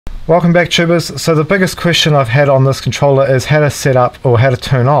Welcome back, tubers. So the biggest question I've had on this controller is how to set up or how to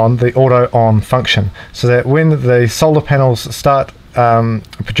turn on the AutoON function, so that when the solar panels start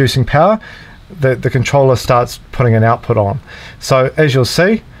producing power, the controller starts putting an output on. So as you'll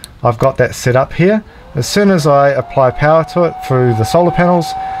see, I've got that set up here. As soon as I apply power to it through the solar panels,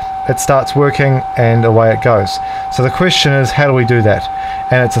 it starts working and away it goes. So the question is, how do we do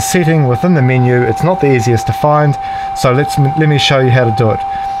that? And it's a setting within the menu. It's not the easiest to find, so let me show you how to do it.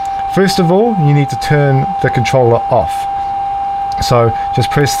 First of all, you need to turn the controller off. So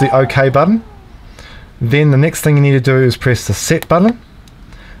just press the OK button. Then the next thing you need to do is press the set button.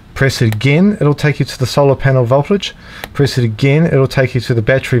 Press it again, it'll take you to the solar panel voltage. Press it again, it'll take you to the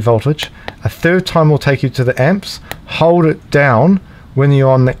battery voltage. A third time will take you to the amps. Hold it down when you're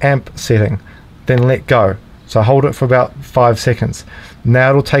on the amp setting, then let go. So hold it for about 5 seconds. Now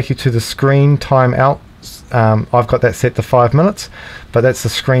it'll take you to the screen timeout. I've got that set to 5 minutes, but that's the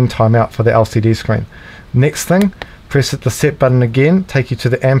screen timeout for the LCD screen. Next thing, press the set button again, take you to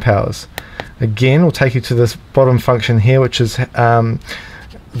the amp hours. Again, will take you to this bottom function here, which is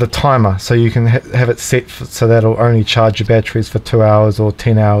the timer, so you can have it set so that it'll only charge your batteries for 2 hours or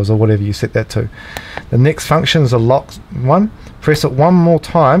 10 hours or whatever you set that to. The next function is a lock one. Press it one more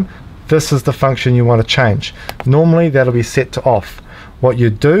time. This is the function you want to change. Normally that'll be set to off. What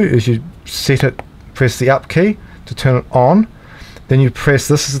you do is you set it, press the up key to turn it on, then you press,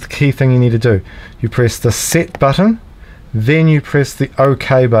 this is the key thing you need to do, you press the set button, then you press the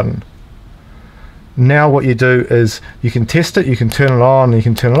OK button. Now what you do is you can test it, you can turn it on, you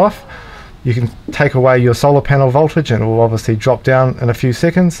can turn it off, you can take away your solar panel voltage and it will obviously drop down in a few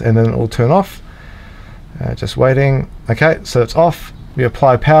seconds and then it will turn off. Just waiting. Okay, so it's off. We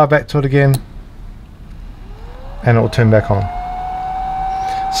apply power back to it again and it will turn back on.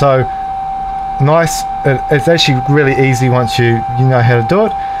 So nice. It's actually really easy once you know how to do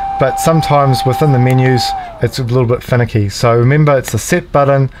it, but sometimes within the menus it's a little bit finicky. So remember, it's the set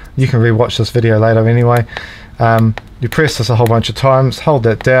button. You can rewatch this video later anyway. You press this a whole bunch of times, hold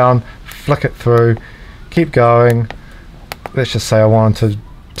that down, flick it through, keep going. Let's just say I wanted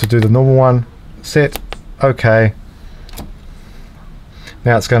to do the normal one. Set, OK.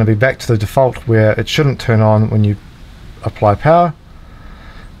 Now it's going to be back to the default where it shouldn't turn on when you apply power,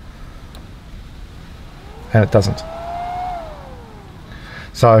 and it doesn't.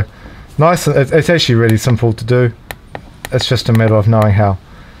 So nice. It's actually really simple to do. It's just a matter of knowing how.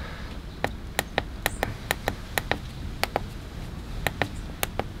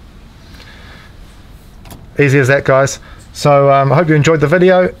 Easy as that, guys. So I hope you enjoyed the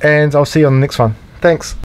video and I'll see you on the next one. Thanks.